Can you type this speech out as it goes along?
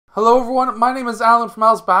Hello everyone, my name is Alan from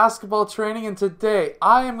Al's Basketball Training, and today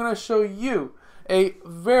I am going to show you a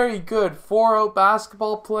very good 4-out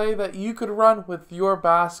basketball play that you could run with your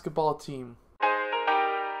basketball team.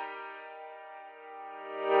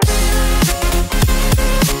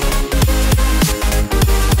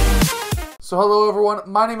 So hello everyone,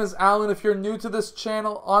 my name is Alan. If you're new to this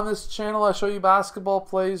channel, on this channel I show you basketball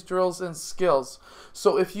plays, drills, and skills.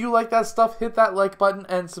 So if you like that stuff, hit that like button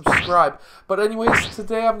and subscribe. But anyways,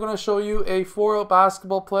 today I'm going to show you a 4-out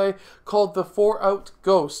basketball play called the 4-out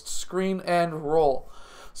Ghost Screen and Roll.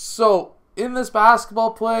 So in this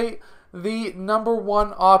basketball play, the number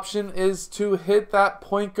one option is to hit that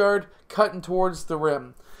point guard cutting towards the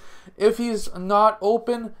rim. If he's not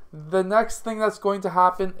open, the next thing that's going to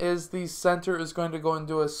happen is the center is going to go and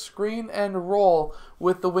do a screen and roll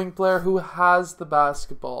with the wing player who has the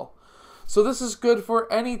basketball. So this is good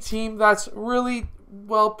for any team that's really,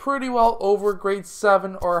 pretty well over grade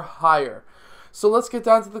 7 or higher. So let's get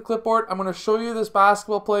down to the clipboard. I'm going to show you this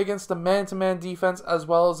basketball play against a man-to-man defense as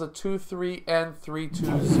well as a 2-3 and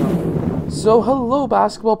 3-2 zone. So hello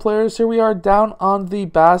basketball players, here we are down on the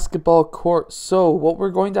basketball court. So what we're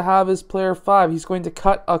going to have is player 5. He's going to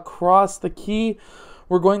cut across the key.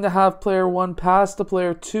 We're going to have player 1 pass to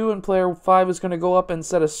player 2, and player 5 is going to go up and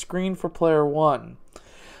set a screen for player 1.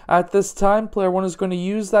 At this time, player 1 is going to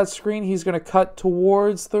use that screen. He's going to cut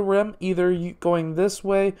towards the rim, either going this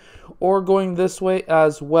way or going this way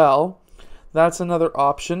as well. That's another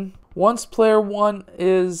option. Once player 1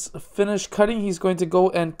 is finished cutting, he's going to go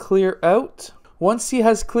and clear out. Once he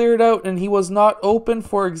has cleared out and he was not open,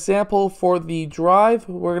 for example, for the drive,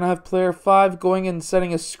 we're going to have player 5 going and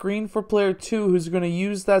setting a screen for player 2, who's going to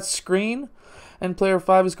use that screen. And player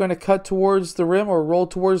 5 is going to cut towards the rim or roll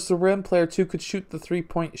towards the rim. Player 2 could shoot the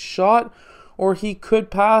three-point shot, or he could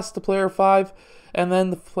pass to player 5, and then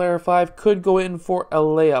the player 5 could go in for a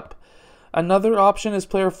layup. Another option is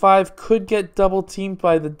player 5 could get double teamed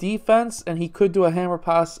by the defense, and he could do a hammer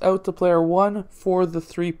pass out to player 1 for the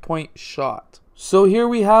three-point shot. So here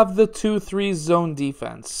we have the 2-3 zone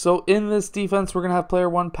defense. So in this defense, we're going to have player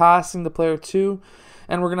 1 passing to player 2,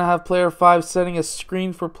 and we're going to have player 5 setting a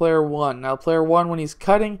screen for player 1. Now player 1, when he's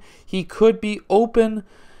cutting, he could be open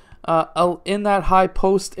in that high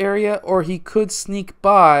post area, or he could sneak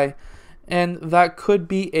by, and that could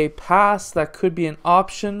be a pass, that could be an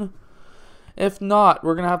option. If not,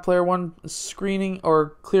 we're going to have player 1 screening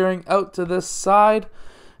or clearing out to this side,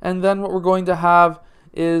 and then what we're going to have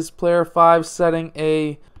is player 5 setting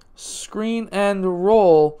a screen and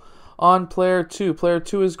roll on player 2. Player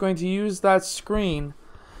 2 is going to use that screen,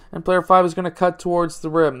 and player 5 is going to cut towards the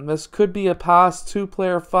rim. This could be a pass to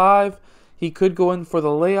player 5. He could go in for the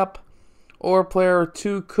layup, or player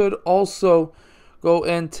 2 could also go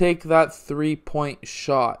and take that three-point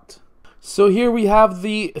shot. So here we have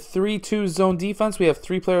the 3-2 zone defense. We have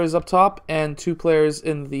 3 players up top and 2 players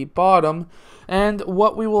in the bottom. And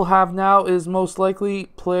what we will have now is most likely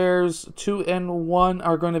players 2 and 1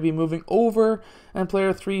 are going to be moving over, and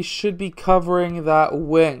player 3 should be covering that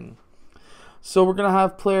wing. So we're going to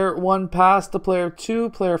have player 1 pass to player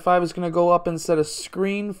 2. Player 5 is going to go up and set a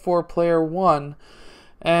screen for player 1.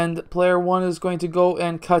 And player 1 is going to go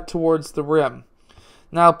and cut towards the rim.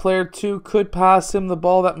 Now player 2 could pass him the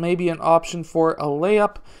ball. That may be an option for a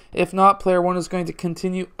layup. If not, player 1 is going to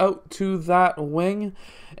continue out to that wing,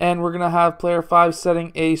 and we're going to have player 5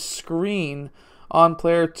 setting a screen on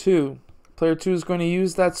player 2. Player 2 is going to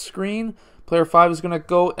use that screen. Player 5 is going to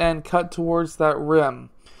go and cut towards that rim.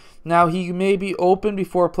 Now he may be open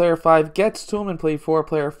before player 5 gets to him, and player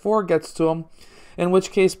 4 gets to him, in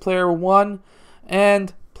which case player 1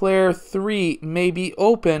 and player 3 may be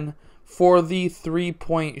open for the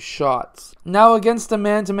three-point shots. Now against a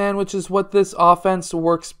man-to-man, which is what this offense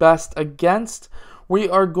works best against, we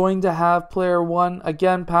are going to have player 1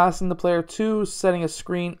 again passing to player 2, setting a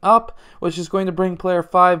screen up, which is going to bring player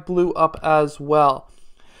 5 blue up as well.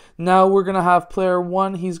 Now we're going to have player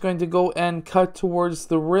 1, he's going to go and cut towards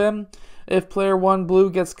the rim. If player 1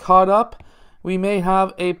 blue gets caught up, we may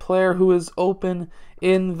have a player who is open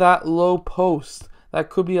in that low post. That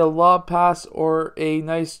could be a lob pass or a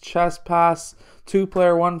nice chest pass to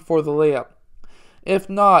player 1 for the layup. If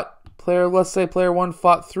not, let's say player 1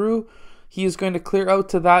 fought through, he's going to clear out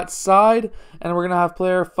to that side, and we're going to have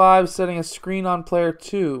player 5 setting a screen on player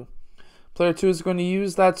 2. Player 2 is going to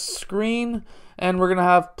use that screen, and we're going to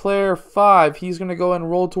have player 5. He's going to go and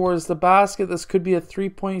roll towards the basket. This could be a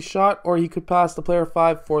three-point shot, or he could pass to player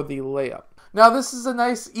 5 for the layup. Now this is a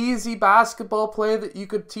nice easy basketball play that you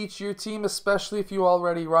could teach your team, especially if you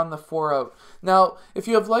already run the 4-out. Now if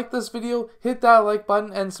you have liked this video, hit that like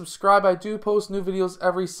button and subscribe. I do post new videos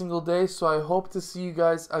every single day, so I hope to see you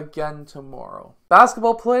guys again tomorrow.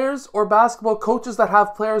 Basketball players or basketball coaches that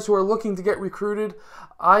have players who are looking to get recruited,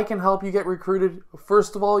 I can help you get recruited.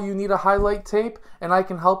 First of all, you need a highlight tape, and I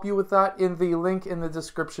can help you with that in the link in the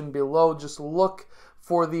description below. Just look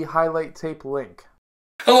for the highlight tape link.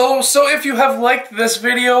 Hello, so if you have liked this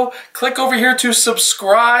video, click over here to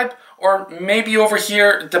subscribe, or maybe over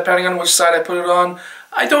here, depending on which side I put it on.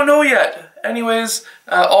 I don't know yet. Anyways,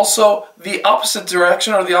 also the opposite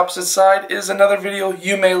direction or the opposite side is another video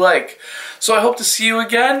you may like. So I hope to see you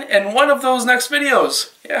again in one of those next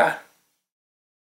videos. Yeah.